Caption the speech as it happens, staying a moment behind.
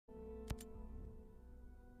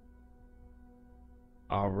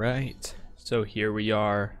All right, so here we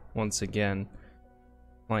are once again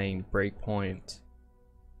playing Breakpoint.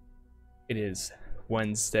 It is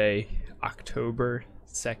Wednesday, October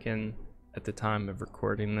 2nd at the time of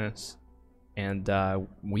recording this, and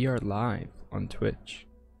we are live on Twitch.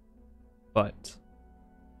 But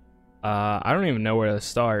I don't even know where to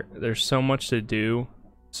start. There's so much to do,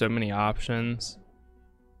 so many options.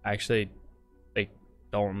 I actually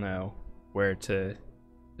don't know where to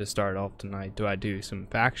start off tonight. Do I do some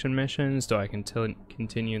faction missions? Do I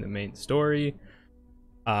continue the main story?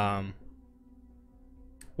 One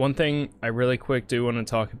thing I really quick do want to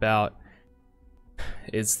talk about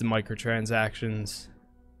is the microtransactions.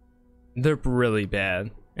 They're really bad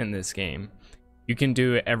in this game. You can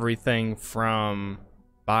do everything from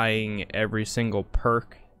buying every single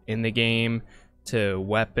perk in the game to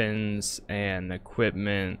weapons and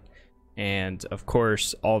equipment, and of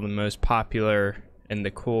course all the most popular and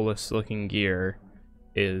the coolest looking gear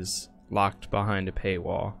is locked behind a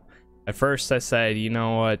paywall. At first I said, you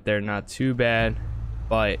know what, they're not too bad,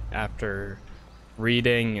 but after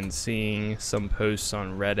reading and seeing some posts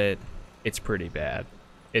on Reddit, it's pretty bad.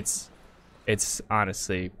 It's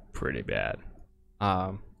honestly pretty bad.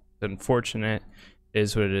 Unfortunate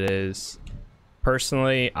is what it is.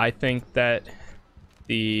 Personally, I think that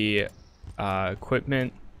the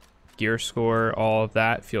equipment, gear score, all of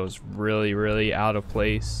that feels really out of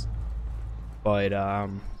place, but I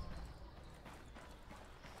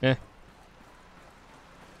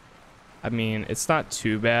mean, it's not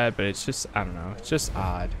too bad, but it's just, I don't know, it's just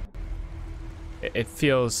odd. It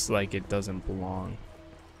feels like it doesn't belong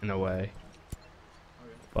in a way,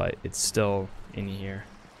 but it's still in here.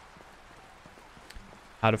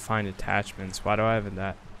 How to find attachments. Why do I have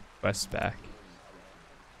that quest back?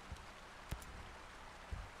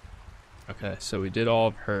 Okay, so we did all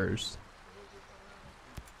of hers.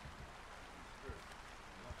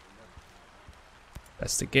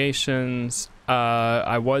 Investigations.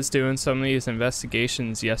 I was doing some of these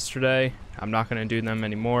investigations yesterday. I'm not going to do them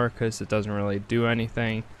anymore because it doesn't really do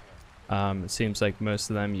anything. It seems like most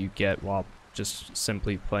of them you get while just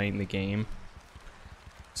simply playing the game.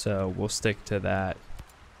 So we'll stick to that.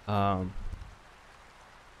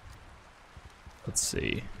 Let's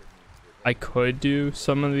see. I could do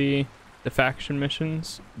some of the faction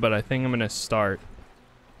missions, but I think I'm gonna start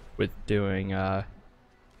with doing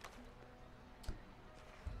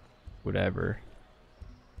whatever.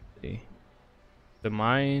 Let's see. The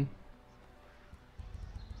mine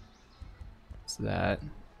is that.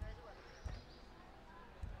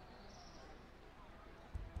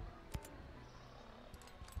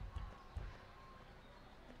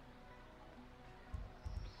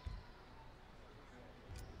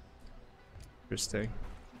 Interesting.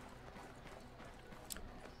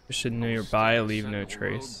 Mission nearby, leave no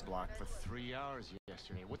trace. For 3 hours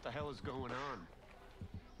yesterday. What the hell is going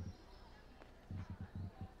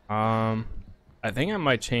on? I think I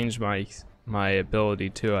might change my ability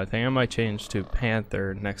too. I think I might change to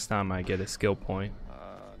Panther next time I get a skill point.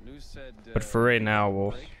 But for right now,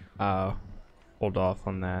 we'll hold off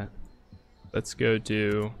on that. Let's go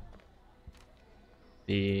do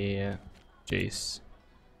the Jace.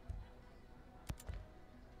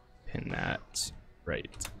 Pin that right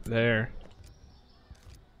there.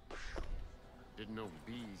 Didn't know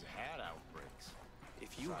bees had outbreaks.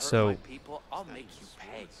 If you hurt So my people, I'll make you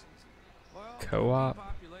pay. Co-op.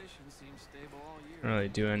 Don't really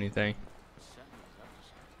do anything.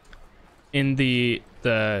 In the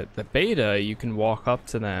beta, you can walk up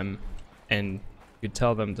to them and you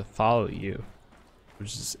tell them to follow you,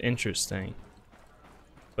 which is interesting.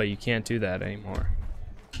 But you can't do that anymore.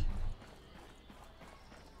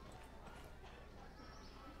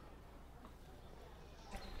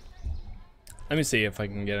 Let me see if I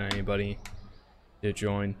can get anybody to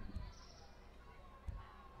join.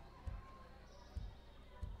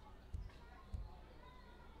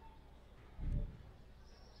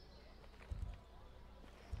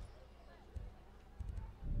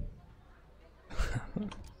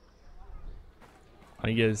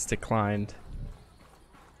 I guess declined.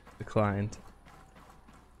 Declined.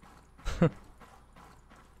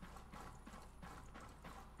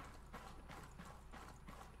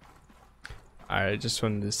 I just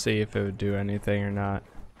wanted to see if it would do anything or not.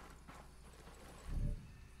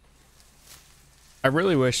 I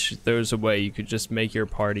really wish there was a way you could just make your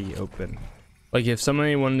party open. Like if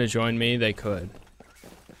somebody wanted to join me, they could.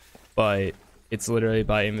 But it's literally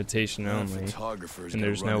by invitation only, and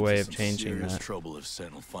there's no way of changing that. Trouble if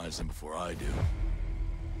Sentinel finds them before I do.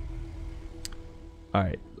 All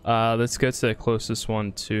right, let's go to the closest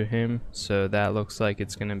one to him. So that looks like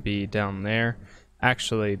it's gonna be down there.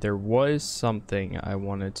 Actually, there was something I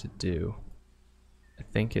wanted to do. I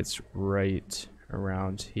think it's right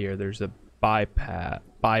around here. There's a bipod.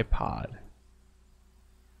 I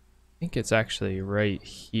think it's actually right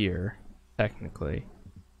here, technically.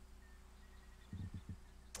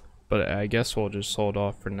 But I guess we'll just hold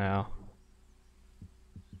off for now.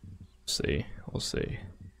 See, we'll see.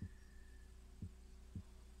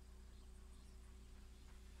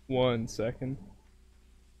 1 second.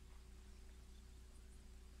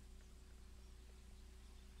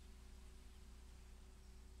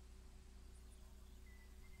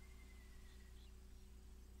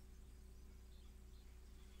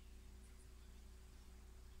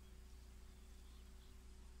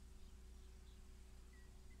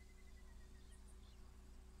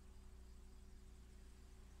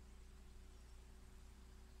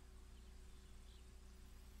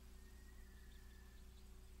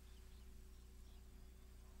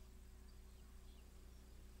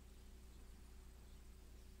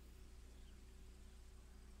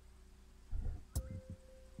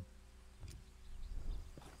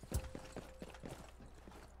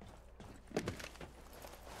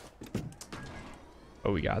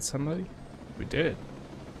 Oh, we got somebody? We did.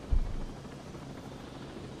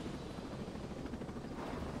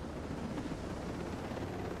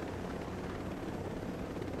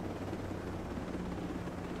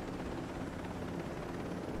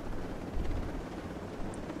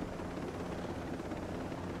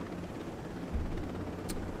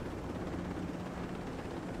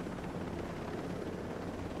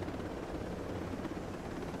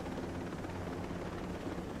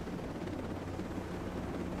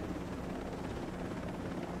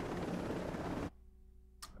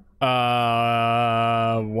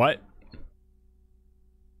 What?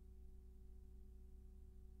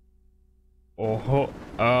 Oh,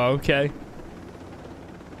 okay.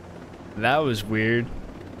 That was weird.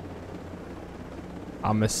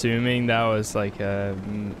 I'm assuming that was like a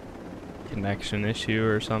connection issue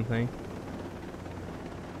or something.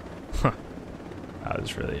 Huh. That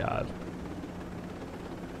was really odd.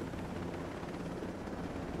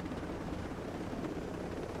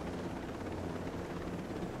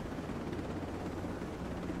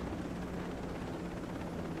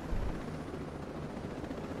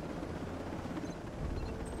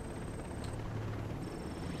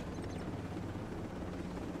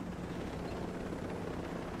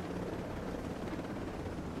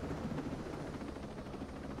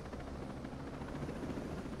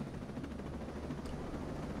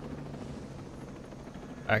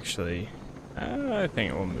 Actually, I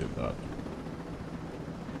think it will move up.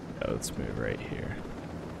 So let's move right here.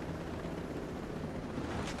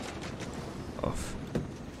 Off.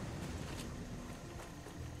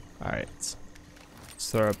 Alright. Let's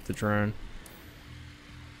throw up the drone.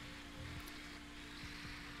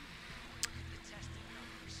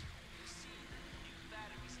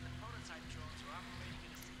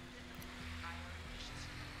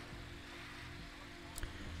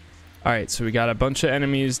 Alright, so we got a bunch of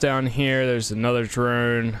enemies down here. There's another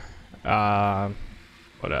drone.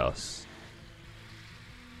 What else?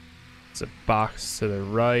 There's a box to the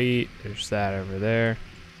right. There's that over there.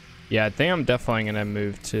 Yeah, I think I'm definitely going to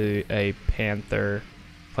move to a Panther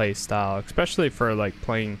play style, especially for like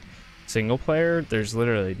playing single player. There's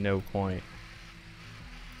literally no point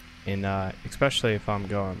in, especially if I'm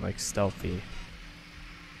going like stealthy.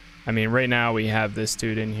 I mean, right now we have this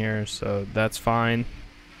dude in here, so that's fine.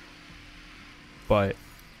 But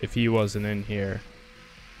if he wasn't in here,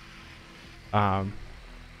 I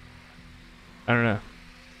don't know.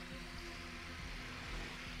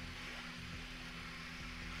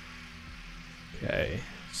 Okay,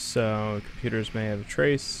 so computers may have a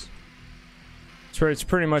trace. So it's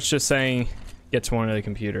pretty much just saying get to one of the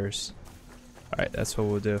computers. Alright, that's what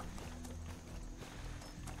we'll do.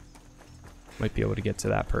 Might be able to get to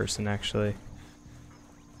that person actually.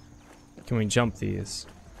 Can we jump these?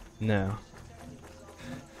 No.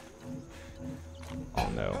 Oh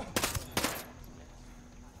no.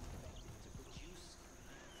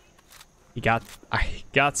 I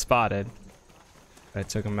got spotted. I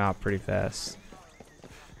took him out pretty fast.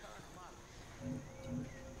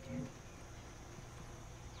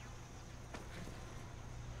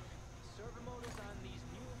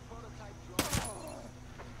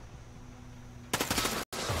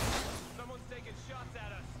 Someone's taking shots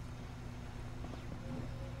at us.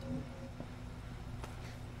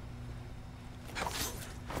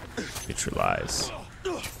 Neutralize.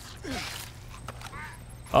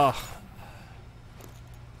 Oh.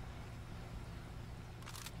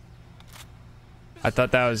 I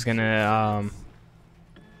thought that was gonna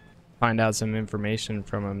find out some information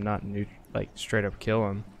from him, not like straight up kill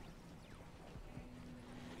him.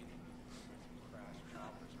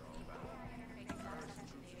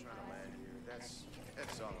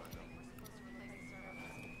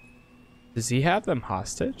 Does he have them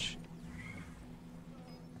hostage?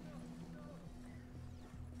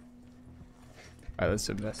 All right, let's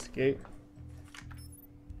investigate.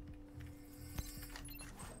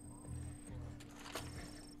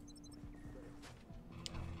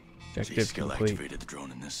 Objective Skill complete. activated the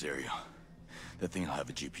drone in this area. That thing will have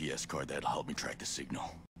a GPS card that'll help me track the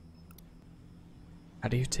signal. How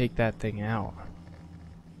do you take that thing out?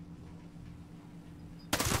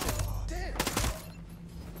 Damn.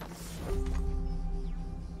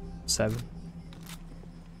 7.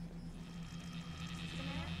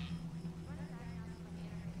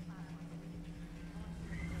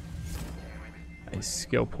 Nice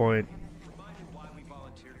skill point. Remind me why we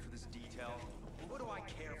volunteered for this detail. What do I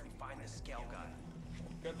care if we find this scale guy?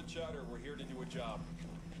 Got the chatter. We're here to do a job.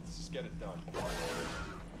 Let's just get it done.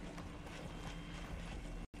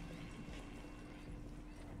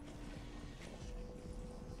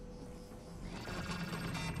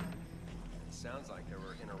 Sounds like there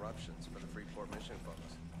were interruptions for the Freeport mission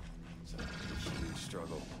folks. It's a huge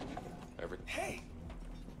struggle. Hey!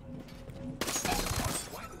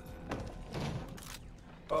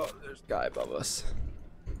 Oh, there's a guy above us.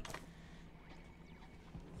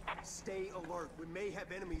 Stay alert. We may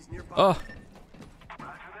have enemies nearby. Oh,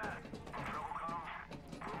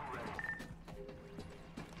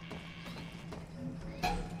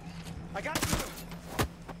 I got you.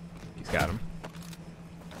 he's got him.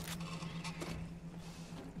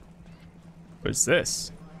 What is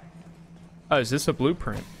this? Oh, is this a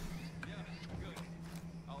blueprint?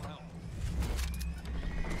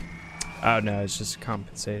 Oh no, it's just a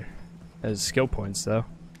compensator. There's skill points though.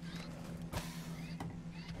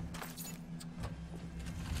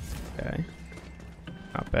 Okay.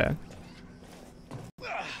 Not bad.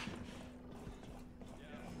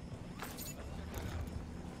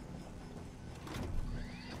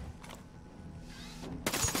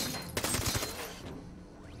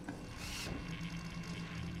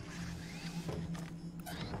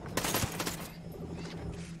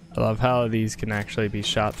 I love how these can actually be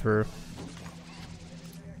shot through.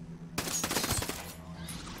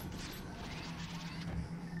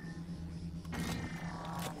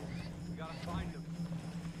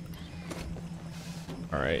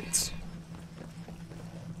 Alright.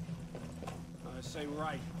 I say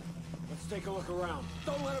right. Let's take a look around.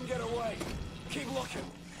 Don't let him get away. Keep looking.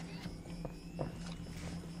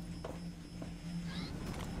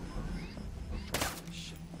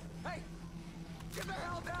 Shit. Hey! Get the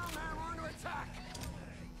hell down, man! We're under attack!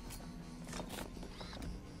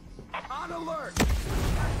 On alert!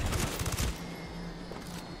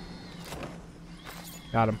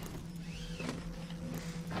 Got him.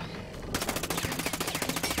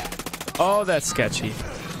 Oh, that's sketchy.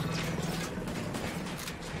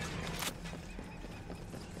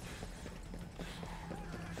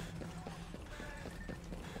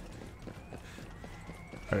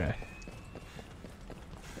 Okay.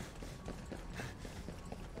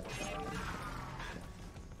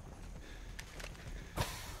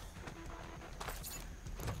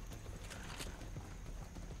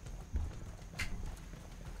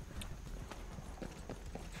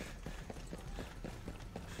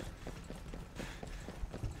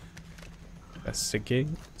 Investigate.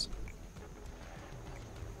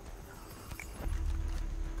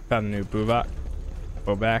 Found a new Buvak.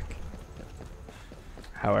 Bobak.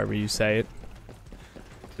 However you say it.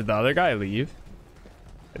 Did the other guy leave?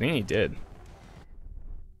 I think he did.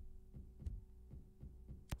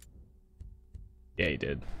 Yeah, he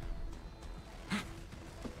did.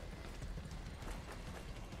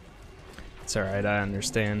 It's alright, I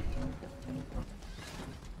understand.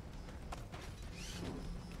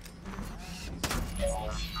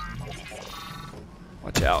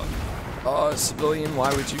 Watch out. Oh, civilian,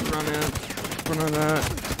 why would you run on that?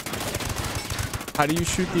 How do you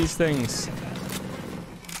shoot these things?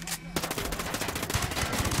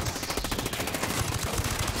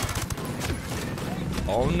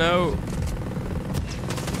 Oh no.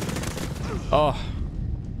 Oh.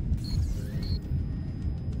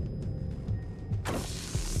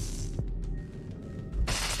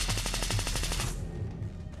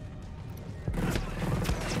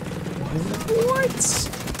 What?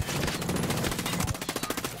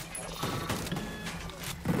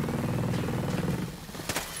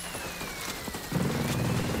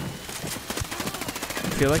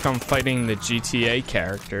 I feel like I'm fighting the GTA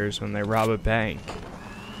characters when they rob a bank.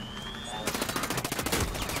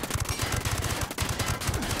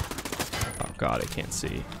 god, I can't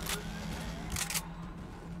see.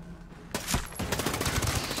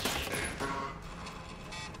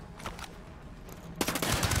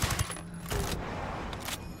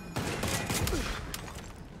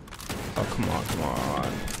 Oh, come on, come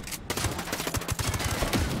on.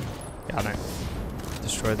 Got it.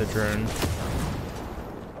 Destroy the drone.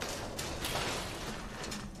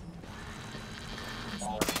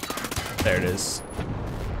 There it is.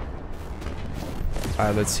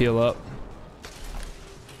 Alright, let's heal up.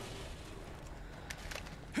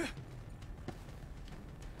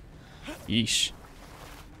 Yeesh.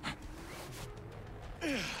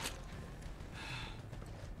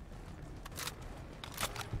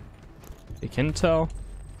 They can tell.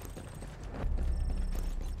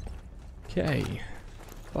 Okay.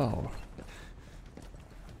 Well.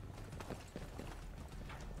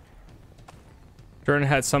 Drone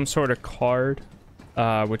had some sort of card,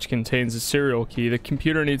 which contains a serial key. The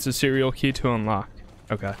computer needs a serial key to unlock.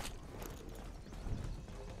 Okay.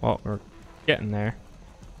 Well, we're getting there.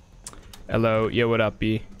 Hello. Yo, what up,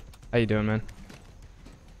 B? How you doing, man?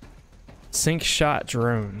 Sync shot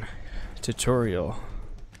drone tutorial.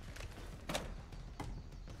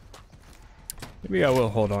 Maybe I will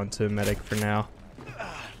hold on to medic for now.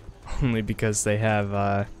 Only because they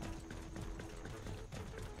have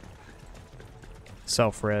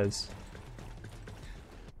self-res.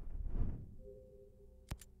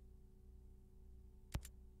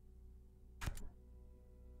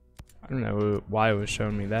 I don't know why it was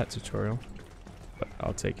showing me that tutorial, but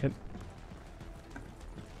I'll take it.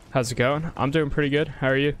 How's it going? I'm doing pretty good. How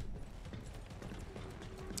are you?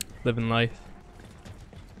 Living life.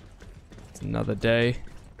 It's another day.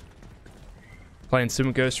 Playing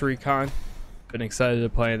some Ghost Recon. Been excited to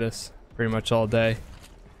play this pretty much all day.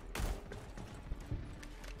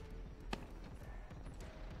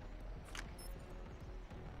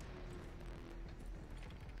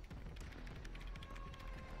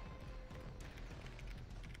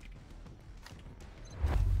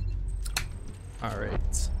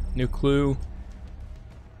 Alright. New clue.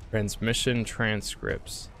 Transmission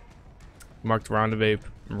transcripts. Marked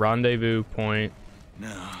rendezvous point.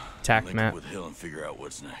 Now, Tac link map. up with Hill and figure out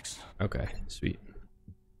what's next. Okay, sweet.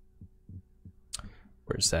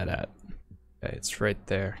 Where's that at? Okay, it's right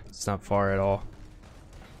there. It's not far at all.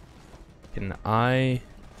 Can I...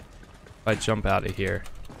 If I jump out of here...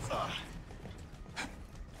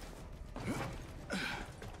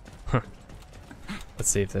 Huh. Let's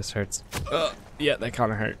see if this hurts. Yeah, that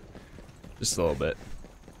kind of hurt. Just a little bit.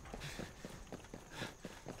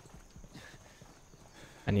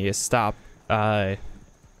 I need to stop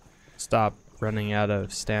running out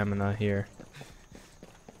of stamina here.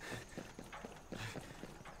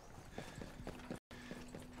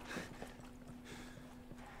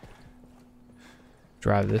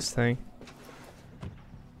 Drive this thing.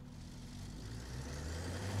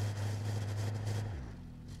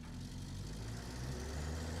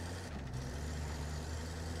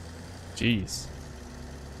 Jeez.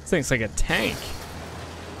 This thing's like a tank.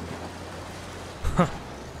 Huh.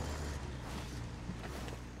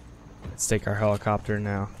 Let's take our helicopter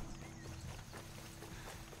now.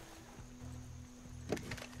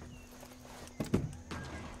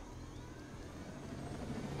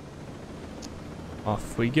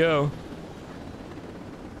 Off we go.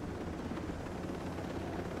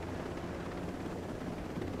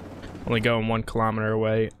 Only going 1 kilometer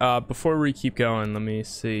away. Before we keep going, let me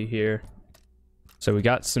see here. So we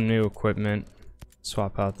got some new equipment.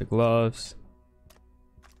 Swap out the gloves.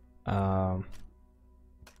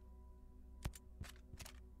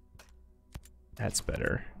 That's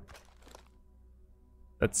better.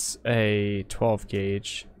 That's a 12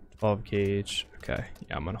 gauge. 12 gauge. Okay.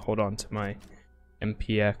 Yeah, I'm gonna hold on to my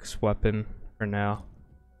MPX weapon for now.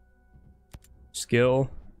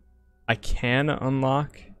 Skill. I can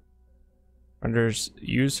unlock. Under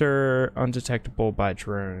user undetectable by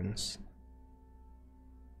drones.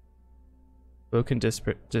 Blue can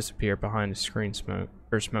disappear behind a screen smoke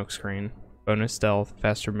screen. Bonus stealth,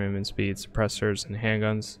 faster movement speed, suppressors, and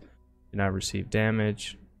handguns do not receive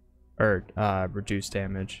damage or reduce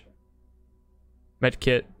damage.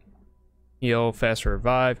 Medkit, heal, faster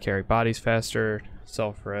revive, carry bodies faster,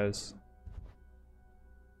 self-res.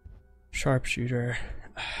 Sharpshooter.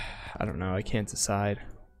 I don't know, I can't decide.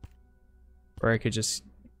 Or I could just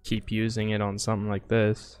keep using it on something like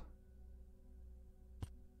this.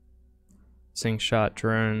 Sync shot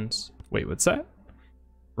drones. Wait, what's that?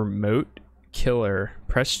 Remote killer.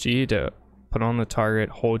 Press G to put on the target,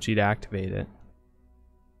 hold G to activate it.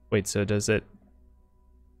 Wait, so does it...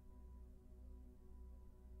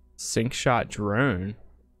 Sync shot drone?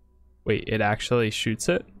 Wait, it actually shoots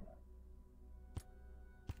it?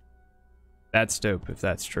 That's dope if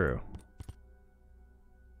that's true.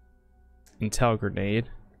 Intel grenade.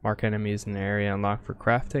 Mark enemies in the area unlocked for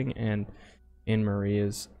crafting and in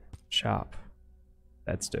Maria's shop.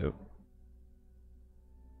 That's dope.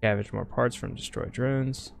 Scavenge more parts from destroyed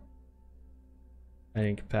drones.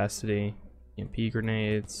 Adding capacity. EMP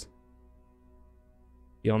grenades.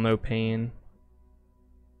 Feel no pain.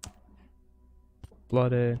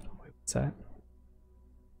 Blooded. Wait, what's that?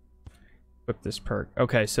 Equip this perk.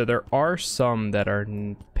 Okay, so there are some that are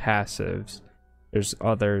passives. There's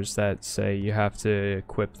others that say you have to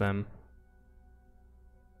equip them.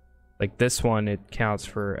 Like this one, it counts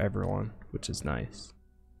for everyone, which is nice.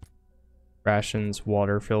 Rations,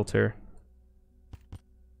 water filter.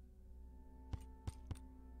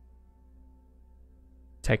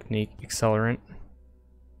 Technique accelerant.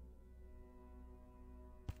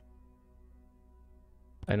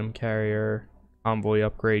 Item carrier. Convoy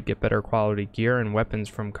upgrade. Get better quality gear and weapons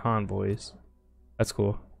from convoys. That's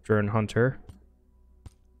cool. Drone hunter.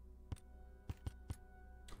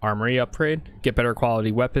 Armory upgrade. Get better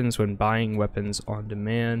quality weapons when buying weapons on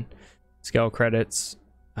demand. Scale credits.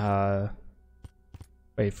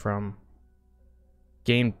 From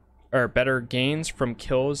game or better gains from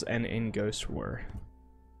kills and in Ghost War.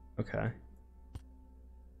 Okay.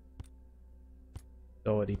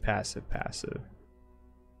 Ability passive.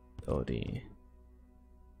 Ability.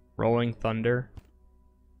 Rolling Thunder.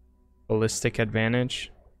 Ballistic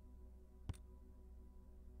advantage.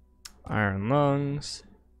 Iron Lungs.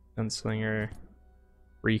 Gunslinger.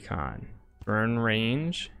 Recon. Burn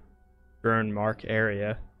range. Burn mark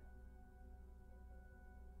area.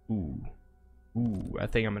 Ooh, I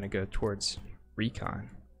think I'm gonna go towards Recon.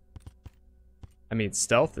 I mean,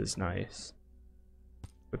 stealth is nice.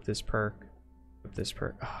 Equip this perk. Equip this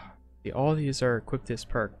perk. Oh, see, all these are equip this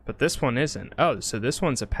perk, but this one isn't. Oh, so this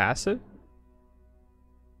one's a passive?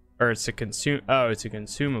 Or it's a consume. Oh, it's a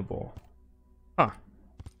consumable. Huh.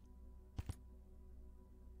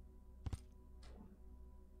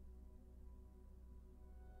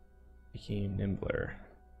 Making nimbler.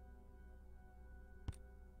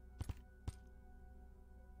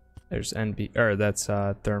 There's NB, or that's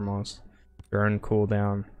thermals. Burn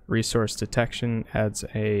cooldown. Resource detection adds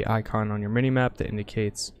a icon on your minimap that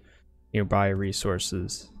indicates nearby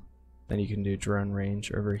resources. Then you can do drone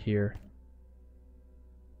range over here.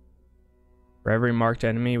 For every marked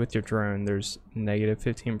enemy with your drone, there's negative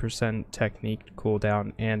 15% technique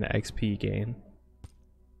cooldown and XP gain.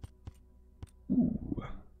 Ooh.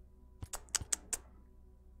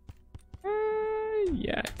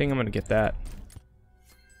 Yeah, I think I'm gonna get that.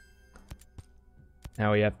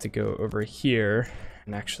 Now we have to go over here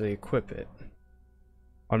and actually equip it.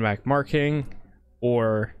 Automatic marking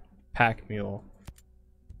or pack mule.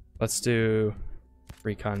 Let's do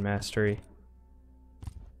Recon Mastery.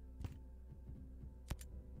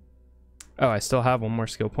 Oh, I still have one more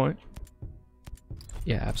skill point.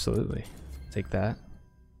 Yeah, absolutely. Take that.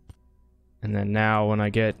 And then now when I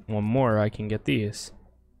get one more, I can get these.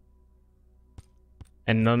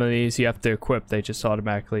 And none of these you have to equip, they just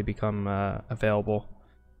automatically become available.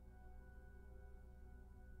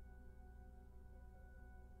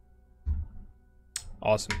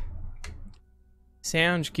 Awesome.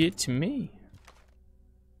 Sounds good to me.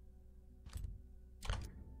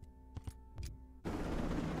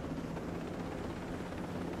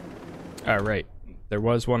 Alright, there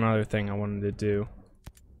was one other thing I wanted to do.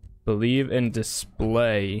 Believe in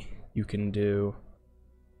display you can do.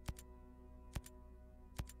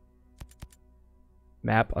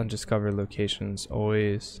 Map undiscovered locations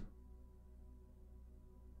always.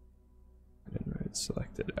 I didn't know it's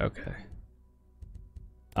selected. Okay.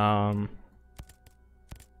 Under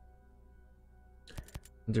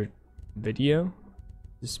video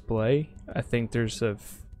display, I think there's a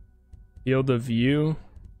field of view.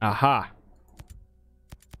 Aha.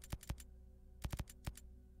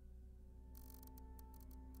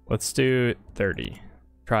 Let's do 30.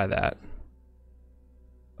 Try that.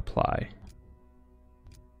 Apply.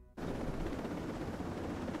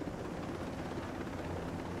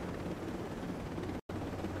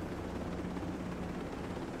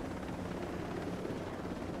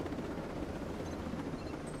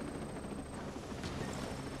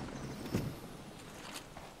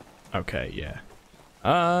 Okay, yeah.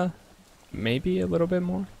 Maybe a little bit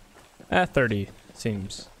more. 30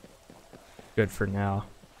 seems good for now.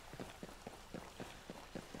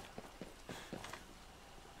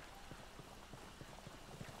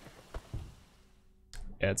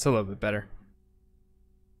 Yeah, it's a little bit better.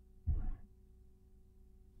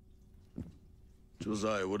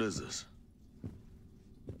 Josiah, what is this?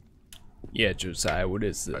 Yeah, Josiah, what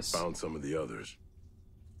is this? I found some of the others.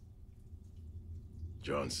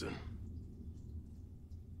 Johnson.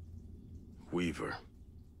 Weaver.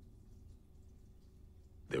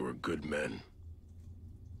 They were good men.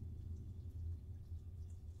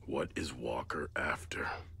 What is Walker after?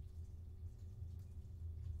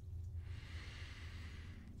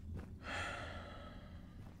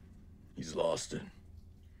 He's lost it.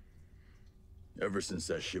 Ever since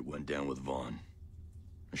that shit went down with Vaughn.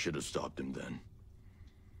 I should have stopped him then.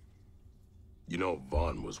 You know,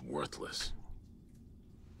 Vaughn was worthless.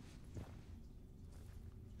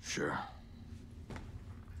 Sure.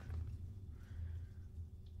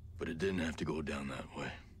 But it didn't have to go down that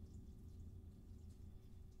way.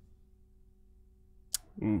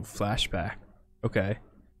 Ooh, flashback. Okay.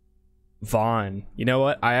 Vaughn. You know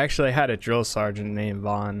what? I actually had a drill sergeant named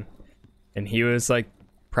Vaughn. And he was like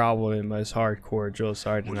probably the most hardcore drill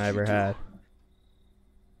sergeant I ever had.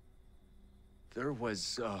 There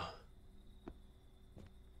was,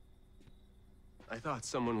 I thought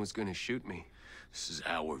someone was gonna shoot me. This is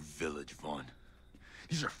our village, Vaughn.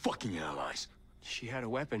 These are fucking allies. She had a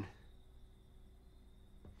weapon.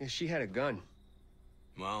 Yeah, she had a gun.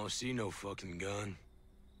 Well, I don't see no fucking gun.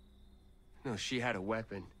 No, she had a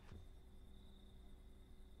weapon.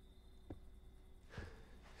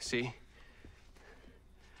 See?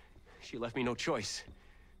 She left me no choice.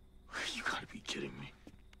 You gotta be kidding me.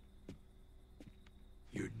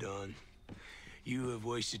 You're done. You have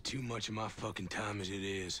wasted too much of my fucking time as it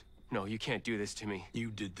is. No, you can't do this to me. You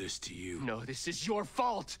did this to you. No, this is your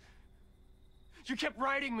fault. You kept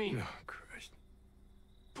riding me. Oh, Christ.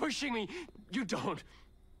 Pushing me. You don't.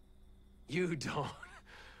 You don't.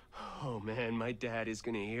 Oh, man, my dad is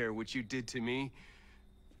gonna hear what you did to me.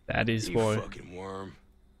 Daddy's You boy. fucking worm.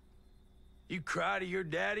 You cry to your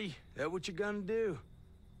daddy? That what you're gonna do?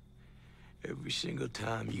 Every single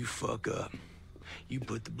time you fuck up, you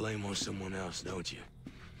put the blame on someone else, don't you?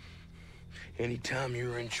 Anytime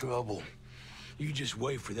you're in trouble, you just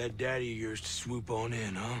wait for that daddy of yours to swoop on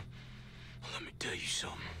in, huh? Well, let me tell you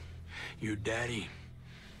something. Your daddy,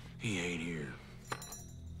 he ain't here.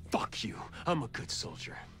 Fuck you. I'm a good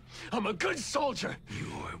soldier. I'm a good soldier.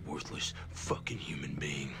 You are a worthless fucking human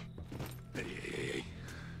being. Hey.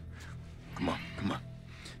 Come on.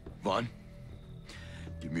 Vaughn,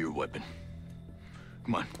 give me your weapon.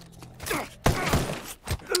 Come on.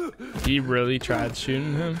 He really tried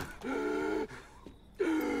shooting him?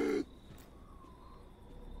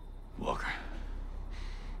 Walker.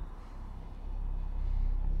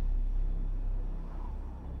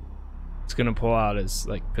 He's gonna pull out his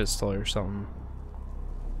like pistol or something.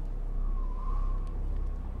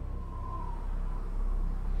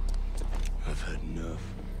 I've had enough.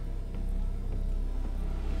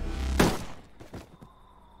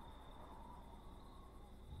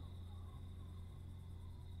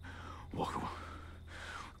 Walker,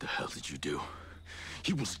 what the hell did you do?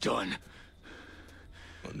 He was done.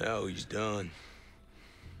 Well, now he's done.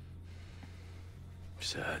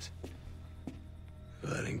 Besides,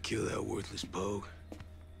 if I didn't kill that worthless pogue,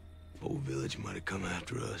 whole village might have come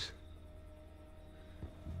after us.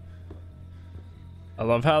 I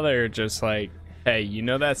love how they're just like, hey, you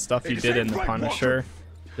know that stuff you did in The Punisher?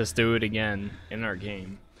 Just do it again in our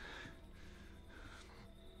game.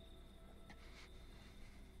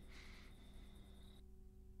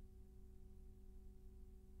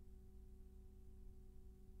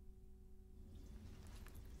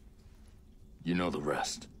 You know the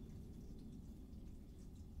rest.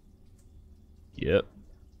 Yep.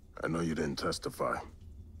 I know you didn't testify.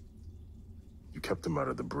 You kept him out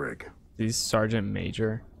of the brig. He's Sergeant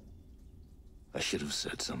Major. I should have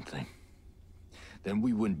said something. Then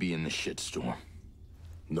we wouldn't be in the shitstorm.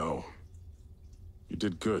 No. You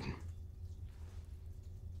did good.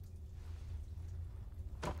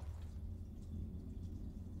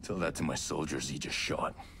 Tell that to my soldiers he just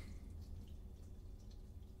shot.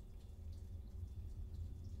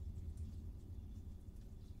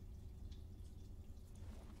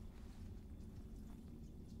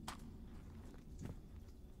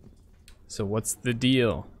 So what's the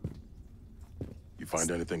deal? You find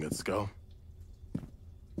anything at Skull?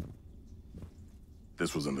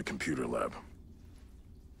 This was in the computer lab.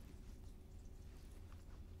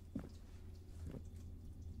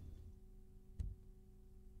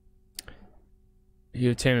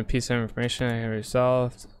 You obtain a piece of information I have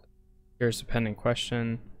resolved. Here's the pending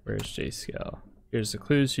question. Where's J-Scale? Here's the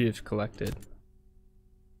clues you've collected.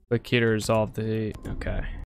 Click here to resolve the... Okay.